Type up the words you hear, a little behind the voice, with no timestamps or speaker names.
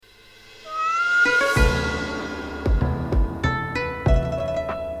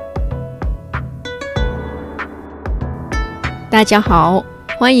大家好，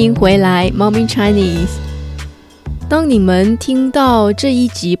欢迎回来 Mommy Chinese。 当你们听到这一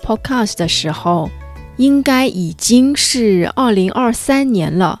集 podcast 的时候，应该已经是2023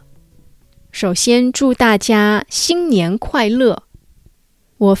年了。首先祝大家新年快乐。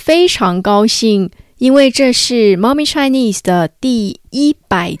我非常高兴，因为这是 Mommy Chinese 的第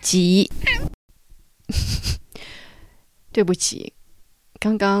100集。对不起，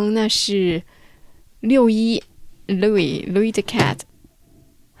刚刚那是61 Louis the cat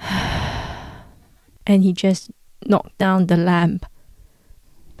and he just knocked down the lamp.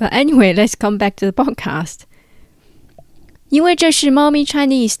 But anyway, let's come back to the podcast. 因为这是 Mommy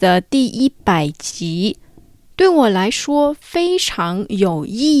Chinese 的第100集，对我来说非常有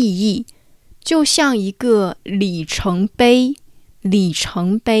意义，就像一个里程碑。里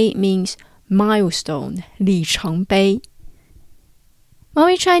程碑 means milestone， 里程碑。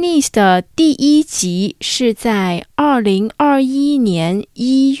Mommy Chinese 的第1集是在2021年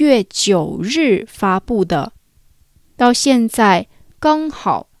1月9日发布的，到现在刚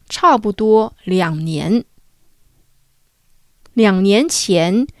好差不多2年。2年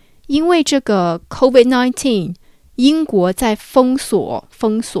前，因为这个 COVID-19， 英国在封锁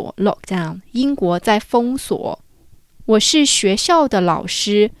lockdown， 英国在封锁。我是学校的老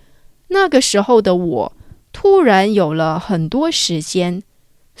师，那个时候的我突然有了很多时间，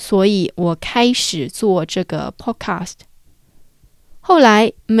所以我开始做这个 podcast。 后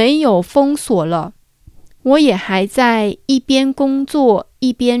来没有封锁了，我也还在一边工作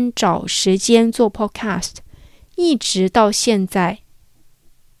一边找时间做 podcast， 一直到现在。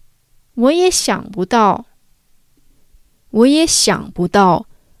我也想不到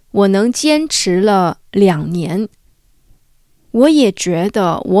我能坚持了2年。我也觉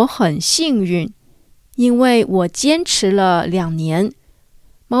得我很幸运，因为我坚持了2年，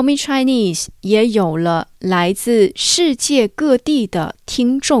 Mommy Chinese 也有了来自世界各地的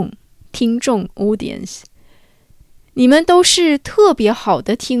听众 audience。 你们都是特别好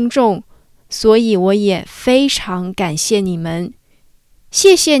的听众，所以我也非常感谢你们。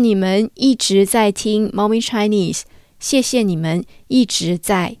谢谢你们一直在听 Mommy Chinese， 谢谢你们一直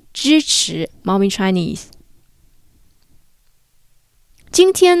在支持 Mommy Chinese。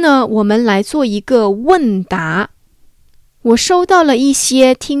今天呢，我们来做一个问答。我收到了一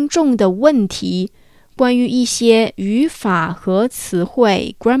些听众的问题，关于一些语法和词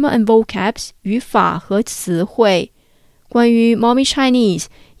汇 grammar and vocabs， 语法和词汇，关于 Mommy Chinese，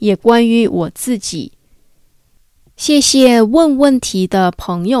 也关于我自己。谢谢问问题的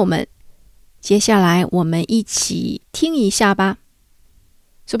朋友们，接下来我们一起听一下吧。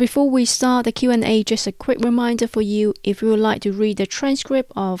So before we start the Q&A, just a quick reminder for you, if you would like to read the transcript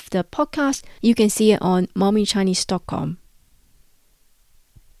of the podcast, you can see it on mommychinese.com.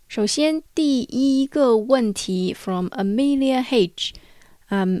 首先第一个问题 from Amelia H.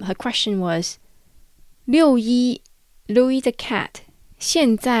 Her question was, 61 Louis the cat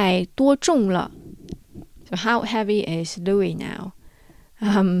现在多重了？ So how heavy is Louis now?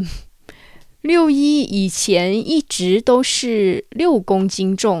 61以前一直都是6公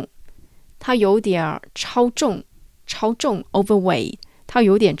斤重，他有点超重 overweight， 他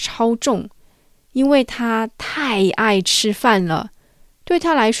有点超重，因为他太爱吃饭了。对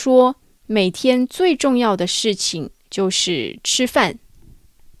他来说，每天最重要的事情就是吃饭。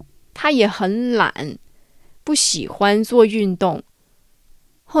他也很懒，不喜欢做运动。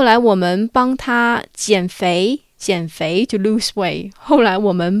后来我们帮他减肥 to lose weight， 后来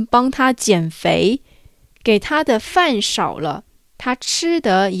我们帮他减肥，给他的饭少了，他吃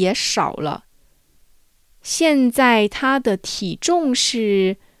的也少了。现在他的体重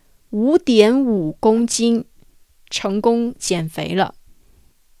是 5.5 公斤，成功减肥了。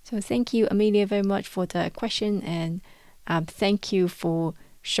So thank you, Amelia, very much for the question, and thank you for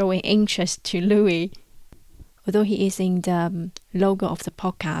showing interest to Louis. Although he is in the logo of the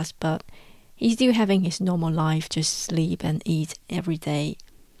podcast, but he's still having his normal life, just sleep and eat every day.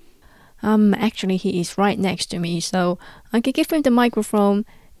 Actually, he is right next to me, so I can give him the microphone,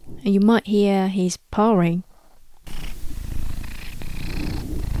 and you might hear he's purring. "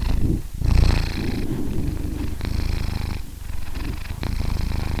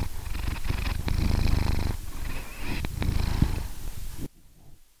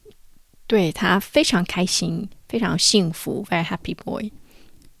对，他非常开心，非常幸福 very happy boy.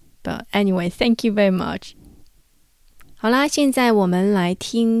 But anyway, thank you very much." 好啦，现在我们来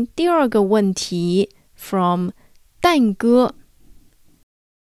听第2个问题 from 蛋哥。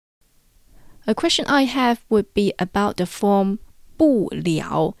A question I have would be about the form 不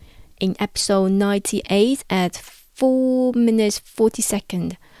了 in episode 98 at 4 minutes 40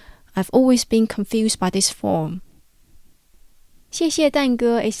 seconds. I've always been confused by this form. 谢谢蛋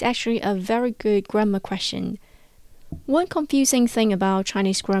哥 is actually a very good grammar question. One confusing thing about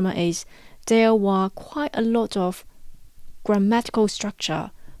Chinese grammar is there were quite a lot of grammatical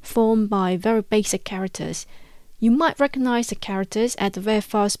structure formed by very basic characters. You might recognize the characters at the very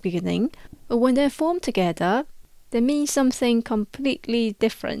first beginning, but when they're formed together, they mean something completely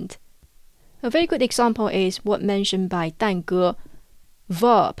different. A very good example is what mentioned by 蛋哥,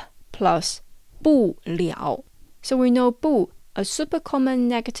 verb plus 不了. So we know 不, a super common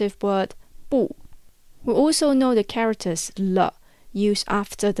negative word, 不. We also know the characters 了 used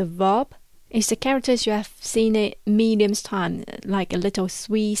after the verb. It's the characters you have seen it millions times, like a little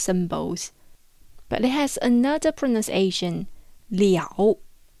sweet symbols. But it has another pronunciation, 了.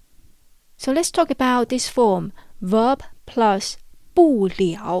 So let's talk about this form, verb plus 不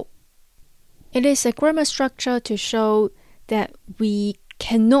了. It is a grammar structure to show that we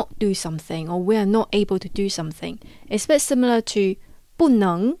cannot do something or we are not able to do something. It's very similar to 不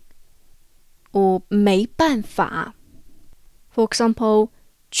能 or 没办法. For example,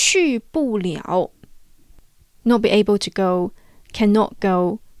 去不了 not be able to go, cannot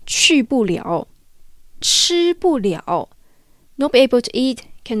go, 去不了. 吃不了 not be able to eat,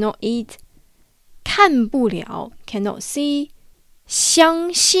 cannot eat. 看不了 cannot see.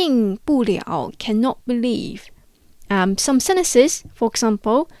 相信不了 cannot believe. Some sentences, for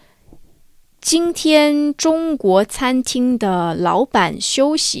example, 今天中国餐厅的老板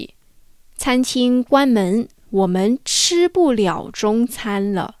休息，餐厅关门，我们吃不了中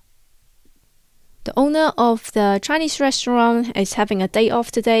餐了。The owner of the Chinese restaurant is having a day off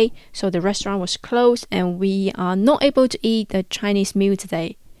today, so the restaurant was closed and we are not able to eat the Chinese meal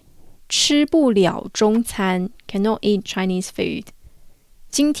today. 吃不了中餐 cannot eat Chinese food.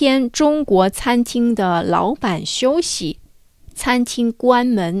 今天中国餐厅的老板休息，餐厅关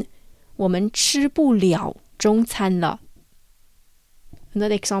门，我们吃不了中餐了。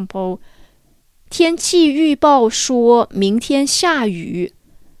Another example, 天气预报说明天下雨，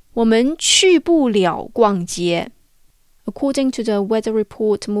我们去不了逛街。According to the weather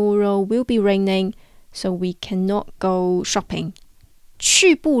report, tomorrow will be raining, so we cannot go shopping.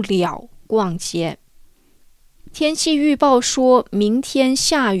 去不了逛街。天气预报说明天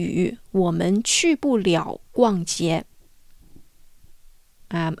下雨，我们去不了逛街。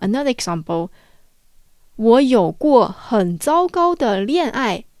Another example, 我有过很糟糕的恋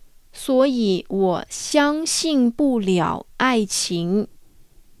爱，所以我相信不了爱情。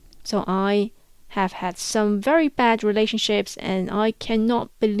So I have had some very bad relationships and I cannot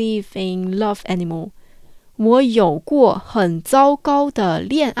believe in love anymore. 我有过很糟糕的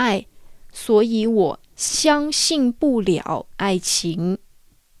恋爱，所以我相信不了爱情。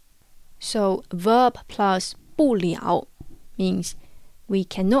So verb plus 不了 means we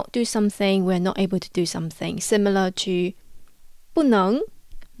cannot do something, we are not able to do something. Similar to 不能，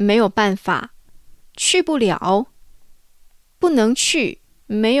没有办法，去不了，不能去，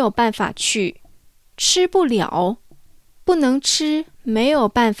没有办法去，吃不了，不能吃，没有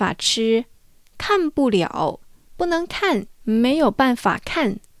办法吃，看不了，不能看，没有办法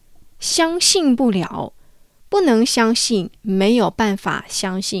看，相信不了，不能相信，没有办法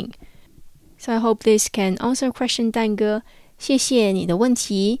相信。So I hope this can answer your question, 蛋哥。谢谢你的问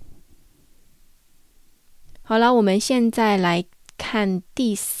题。好了，我们现在来看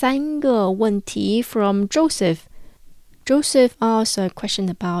第三个问题 from Joseph. Joseph asks a question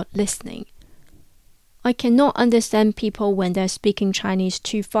about listening. I cannot understand people when they're speaking Chinese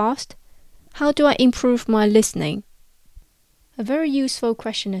too fast. How do I improve my listening? A very useful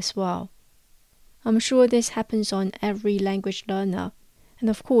question as well. I'm sure this happens on every language learner, and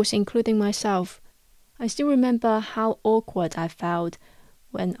of course, including myself. I still remember how awkward I felt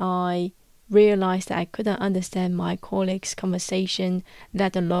when I realized that I couldn't understand my colleagues' conversation,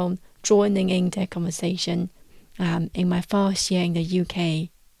 let alone joining in their conversation in my first year in the UK.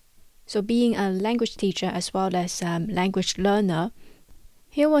 So being a language teacher as well as language learner,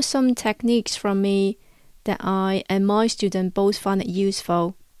 here were some techniques from me that I and my student both found it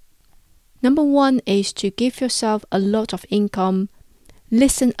useful. Number one is to give yourself a lot of income.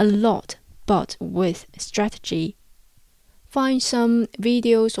 Listen a lot, but with strategy. Find some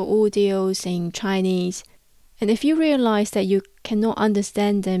videos or audios in Chinese, and if you realize that you cannot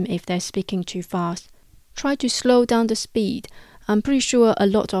understand them if they're speaking too fast, try to slow down the speed. I'm pretty sure a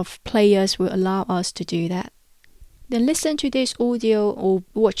lot of players will allow us to do that. Then listen to this audio or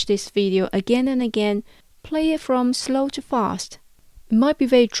watch this video again and again. Play it from slow to fast. It might be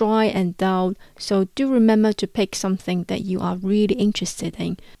very dry and dull, so do remember to pick something that you are really interested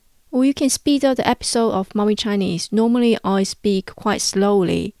in. Or you can speed up the episode of Mommy Chinese. Normally I speak quite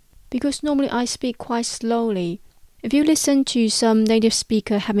slowly. Because normally I speak quite slowly, If you listen to some native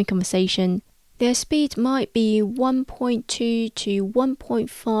speaker having conversation, their speed might be 1.2 to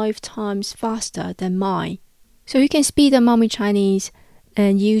 1.5 times faster than mine. So you can speed up Mommy Chinese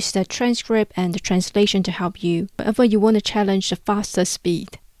and use the transcript and the translation to help you whenever you want to challenge the faster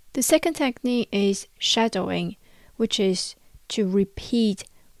speed. The second technique is shadowing, which is to repeat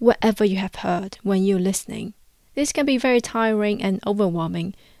whatever you have heard when you're listening. This can be very tiring and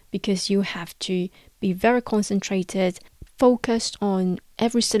overwhelming because you have to be very concentrated, focused on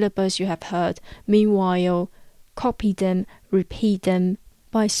every syllabus you have heard, meanwhile copy them, repeat them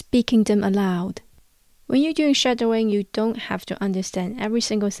by speaking them aloud. When you're doing shadowing, you don't have to understand every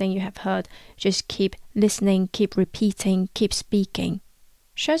single thing you have heard. Just keep listening, keep repeating, keep speaking.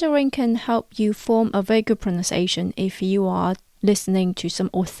 Shadowing can help you form a very good pronunciation if you are listening to some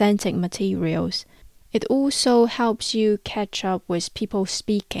authentic materials. It also helps you catch up with people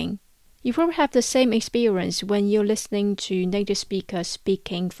speaking. You probably have the same experience when you're listening to native speakers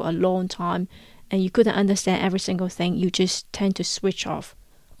speaking for a long time and you couldn't understand every single thing. You just tend to switch off.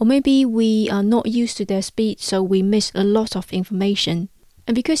 Or maybe we are not used to their speed, so we miss a lot of information.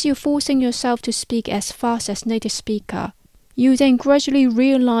 And because you're forcing yourself to speak as fast as native speaker, you then gradually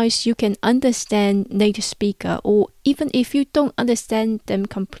realize you can understand native speaker, or even if you don't understand them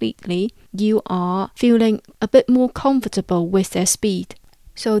completely, you are feeling a bit more comfortable with their speed.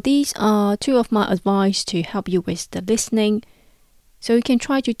 So these are two of my advice to help you with the listening. So you can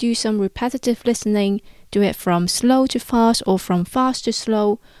try to do some repetitive listening, do it from slow to fast or from fast to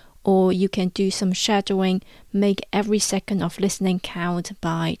slow, or you can do some shadowing, make every second of listening count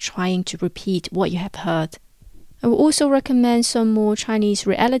by trying to repeat what you have heard. I will also recommend some more Chinese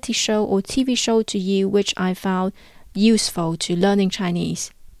reality show or TV show to you which I found useful to learning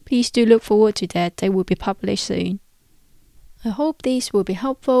Chinese. Please do look forward to that. They will be published soon. I hope these will be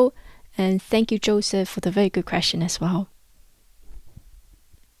helpful, and thank you Joseph for the very good question as well.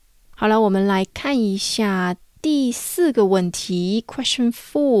 好了，我们来看一下第4个问题 Question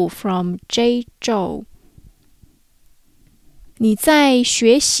 4 from J. Zhou. 你在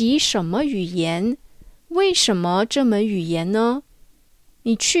学习什么语言？为什么这门语言呢？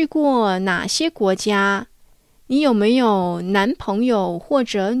你去过哪些国家？你有没有男朋友或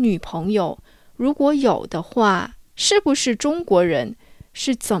者女朋友？如果有的话，是不是中国人？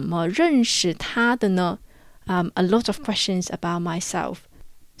是怎么认识他的呢？A lot of questions about myself.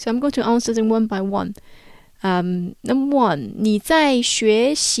 So I'm going to answer them one by one. Number one, 你在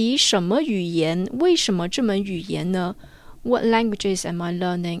学习什么语言？为什么这门语言呢？ What languages am I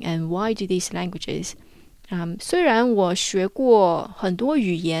learning and why do these languages? 虽然我学过很多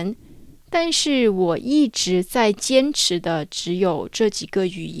语言，但是我一直在坚持的只有这几个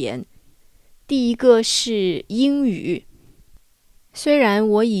语言。第一个是英语。虽然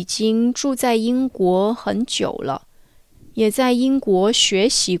我已经住在英国很久了，也在英国学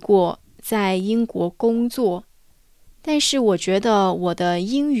习过，在英国工作，但是我觉得我的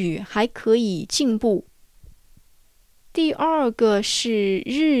英语还可以进步。第二个是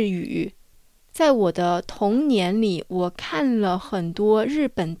日语。在我的童年里，我看了很多日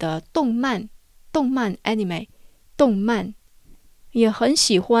本的动漫 anime 动漫，也很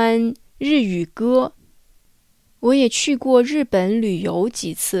喜欢日语歌。我也去过日本旅游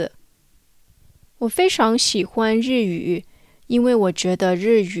几次。我非常喜欢日语，因为我觉得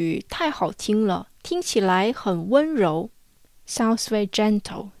日语太好听了，听起来很温柔。Sounds very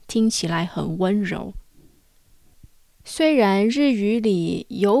gentle， 听起来很温柔。虽然日语里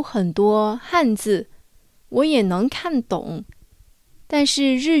有很多汉字，我也能看懂，但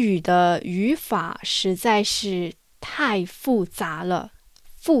是日语的语法实在是太复杂了，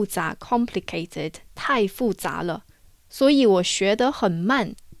复杂 complicated， 太复杂了，所以我学得很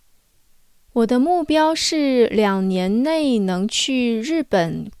慢。我的目标是2年内能去日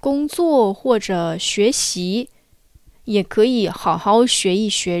本工作或者学习，也可以好好学一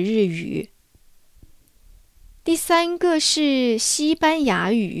学日语。第3个是西班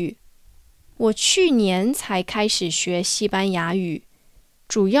牙语。我去年才开始学西班牙语，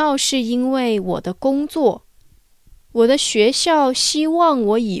主要是因为我的工作。我的学校希望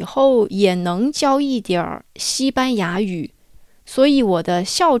我以后也能教一点西班牙语，所以我的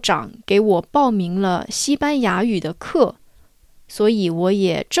校长给我报名了西班牙语的课，所以我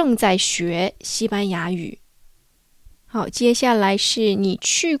也正在学西班牙语。好，接下来是你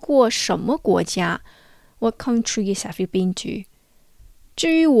去过什么国家？ What countries have you been to?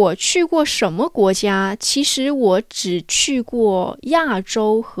 至于我去过什么国家，其实我只去过亚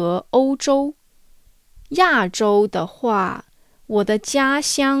洲和欧洲。亚洲的话，我的家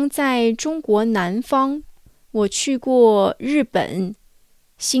乡在中国南方，我去过日本、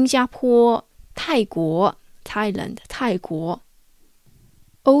新加坡、泰国 Thailand 泰国。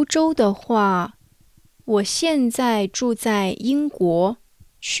欧洲的话，我现在住在英国，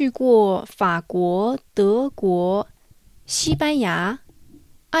去过法国、德国、西班牙、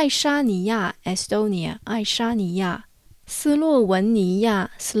爱沙尼亚 Estonia 爱沙尼亚、斯洛文尼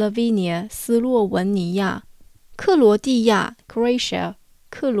亚 Slovenia 斯洛文尼亚、克罗地亚 Croatia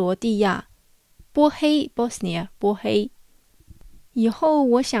克罗地亚、波黑 Bosnia 波黑。以后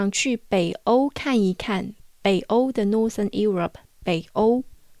我想去北欧看一看，北欧的 Northern Europe 北欧。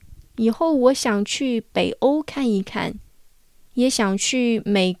以后我想去北欧看一看，也想去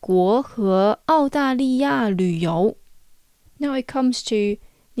美国和澳大利亚旅游。Now it comes to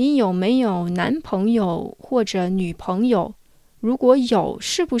你有没有男朋友或者女朋友？如果有，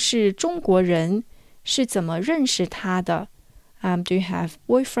是不是中国人？是怎么认识他的？Do you have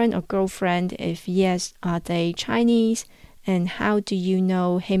boyfriend or girlfriend? If yes, are they Chinese? And how do you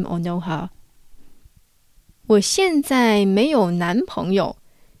know him or know her? 我现在没有男朋友，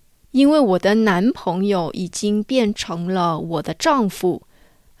因为我的男朋友已经变成了我的丈夫。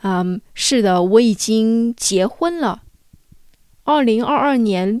是的，我已经结婚了。2022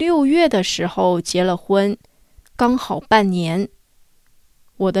年6月的时候结了婚，刚好半年。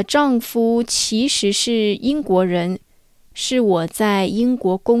我的丈夫其实是英国人，是我在英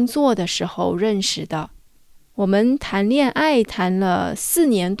国工作的时候认识的。我们谈恋爱谈了4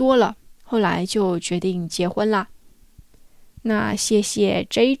年多了，后来就决定结婚啦。那谢谢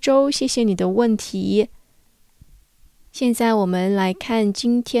这一周，谢谢你的问题。现在我们来看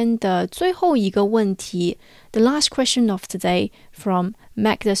今天的最后一个问题 The last question of today from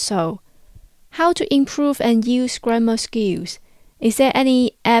Magda So. How to improve and use grammar skills? Is there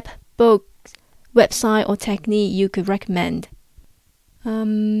any app, book, website or technique you could recommend?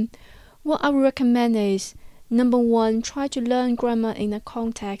 What I would recommend is Number 1, try to learn grammar in a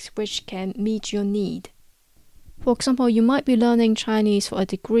context which can meet your need. For example, you might be learning Chinese for a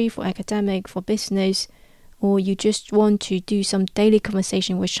degree, for academic, for business, or you just want to do some daily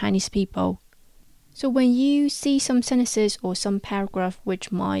conversation with Chinese people. So when you see some sentences or some paragraph which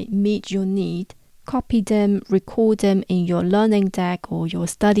might meet your need, copy them, record them in your learning deck or your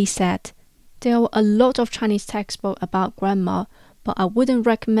study set. There are a lot of Chinese textbooks about grammar, but I wouldn't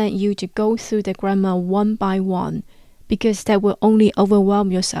recommend you to go through the grammar one by one, because that will only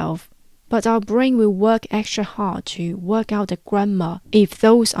overwhelm yourself. But our brain will work extra hard to work out the grammar if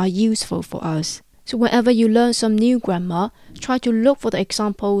those are useful for us. So whenever you learn some new grammar, try to look for the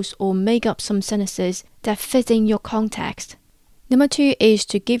examples or make up some sentences that fit in your context. Number 2 is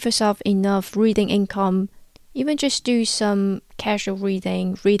to give yourself enough reading income. Even just do some casual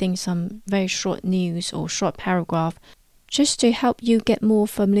reading some very short news or short paragraph, just to help you get more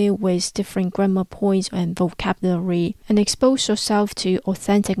familiar with different grammar points and vocabulary and expose yourself to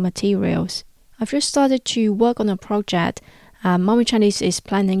authentic materials. I've just started to work on a project. Mommy Chinese is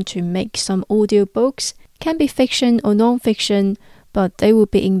planning to make some audiobooks. Can be fiction or non-fiction, but they will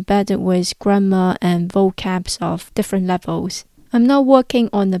be embedded with grammar and vocabs of different levels. I'm now working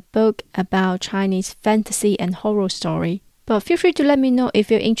on a book about Chinese fantasy and horror story, but feel free to let me know if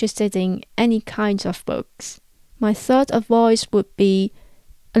you're interested in any kinds of books. My third advice would be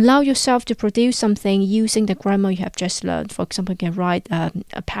allow yourself to produce something using the grammar you have just learned. For example, you can write a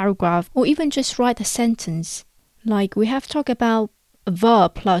paragraph or even just write a sentence. Like we have talked about a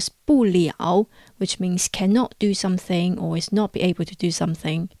verb plus 不了, which means cannot do something or is not be able to do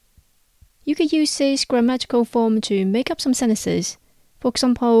something. You could use this grammatical form to make up some sentences. For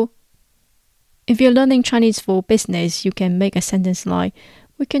example, if you're learning Chinese for business, you can make a sentence like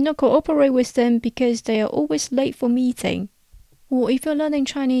we cannot cooperate with them because they are always late for meeting. Or if you're learning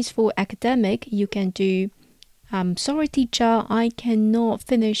Chinese for academic, you can do sorry teacher, I cannot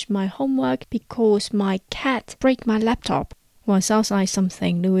finish my homework because my cat broke my laptop. Well, sounds like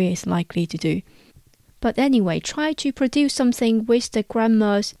something Louis is likely to do. But anyway, try to produce something with the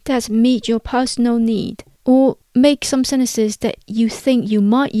grammars that meet your personal need, or make some sentences that you think you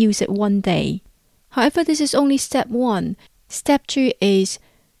might use it one day. However, this is only step 1. Step 2 is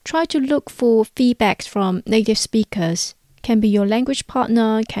try to look for feedbacks from native speakers. Can be your language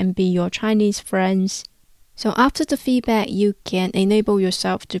partner, can be your Chinese friends. So after the feedback, you can enable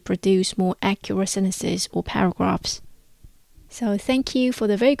yourself to produce more accurate sentences or paragraphs. So thank you for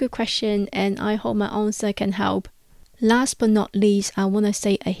the very good question, and I hope my answer can help. Last but not least, I want to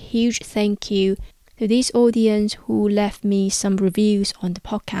say a huge thank you to this audience who left me some reviews on the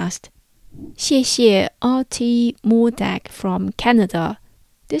podcast. 谢谢 RT Mordak from Canada.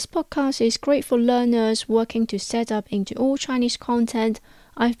 This podcast is great for learners working to set up into all Chinese content.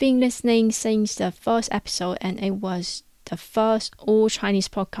 I've been listening since the first episode and it was the first all Chinese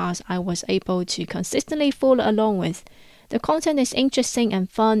podcast I was able to consistently follow along with. The content is interesting and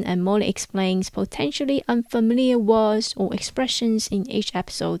fun, and Molly explains potentially unfamiliar words or expressions in each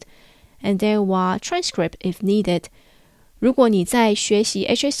episode, and there are transcripts if needed. 如果你在学习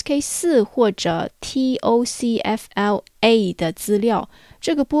HSK4 或者 TOCFLA 的资料，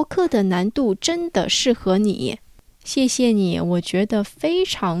这个播客的难度真的适合你。谢谢你，我觉得非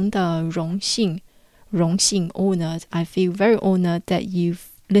常的荣幸 honored. I feel very honored that you've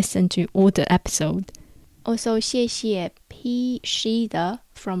listened to all the episode. Also 谢谢 P. Shida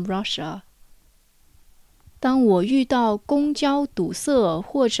from Russia. 当我遇到公交堵塞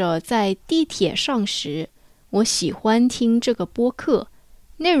或者在地铁上时，我喜欢听这个播客，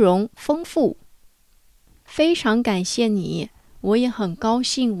内容丰富。非常感谢你，我也很高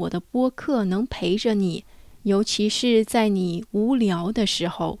兴我的播客能陪着你，尤其是在你无聊的时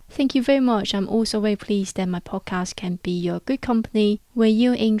候。Thank you very much. I'm also very pleased that my podcast can be your good company when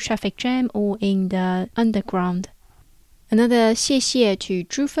you're in traffic jam or in the underground. Another 谢谢 to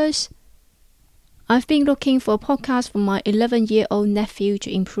Drufus.I've been looking for a podcast for my 11-year-old nephew to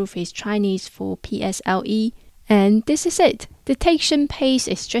improve his Chinese for PSLE, and this is it. Dictation pace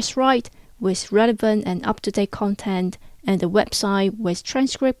is just right, with relevant and up-to-date content, and the website with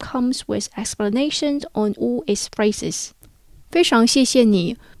transcript comes with explanations on all its phrases. 非常谢谢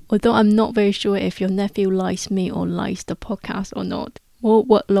你, although I'm not very sure if your nephew likes me or likes the podcast or not. More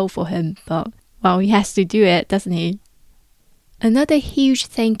workload for him, but, well, he has to do it, doesn't he?Another huge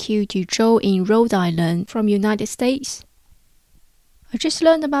thank you to Joe in Rhode Island from United States. I just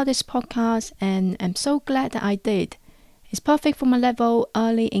learned about this podcast and I'm so glad that I did. It's perfect for my level,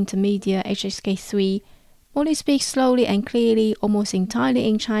 early intermediate HSK3. Only speaks slowly and clearly, almost entirely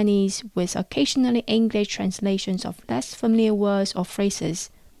in Chinese, with occasionally English translations of less familiar words or phrases.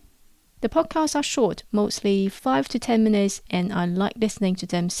 The podcasts are short, mostly 5 to 10 minutes, and I like listening to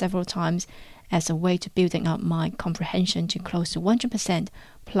them several times.As a way to building up my comprehension to close to 100%,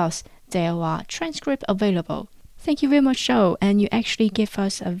 plus there are transcripts available. Thank you very much, Joe, and you actually give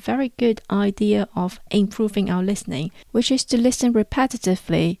us a very good idea of improving our listening, which is to listen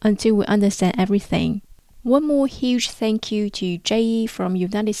repetitively until we understand everything. One more huge thank you to Jay from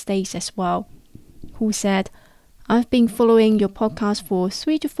United States as well, who said, I've been following your podcast for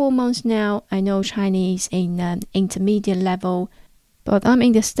 3 to 4 months now. I know Chinese in an intermediate level.But I'm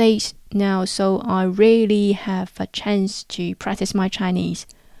in the States now, so I rarely have a chance to practice my Chinese.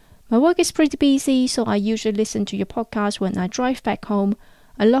 My work is pretty busy, so I usually listen to your podcast when I drive back home.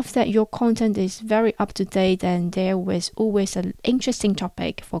 I love that your content is very up-to-date and there was always an interesting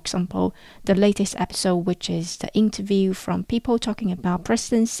topic. For example, the latest episode, which is the interview from people talking about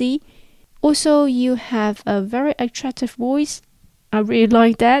presidency. Also, you have a very attractive voice. I really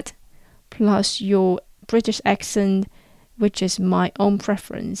like that. Plus your British accent,which is my own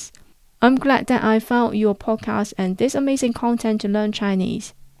preference. I'm glad that I found your podcast and this amazing content to learn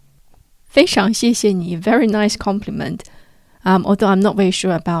Chinese. 非常谢谢你, very nice compliment. Although I'm not very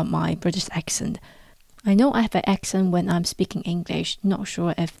sure about my British accent. I know I have an accent when I'm speaking English, not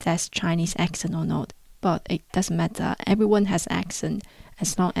sure if that's Chinese accent or not, but it doesn't matter. Everyone has accent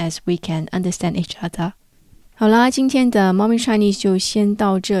as long as we can understand each other. 好啦，今天的 Mommy Chinese 就先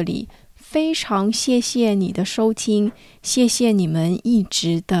到这里。非常谢谢你的收听，谢谢你们一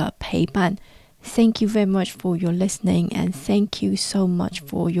直的陪伴。Thank you very much for your listening and thank you so much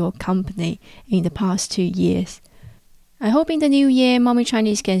for your company in the past 2 years. I hope in the new year, Mommy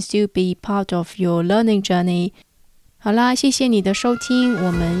Chinese can still be part of your learning journey. 好啦，谢谢你的收听，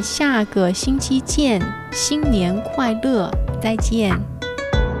我们下个星期见，新年快乐，再见。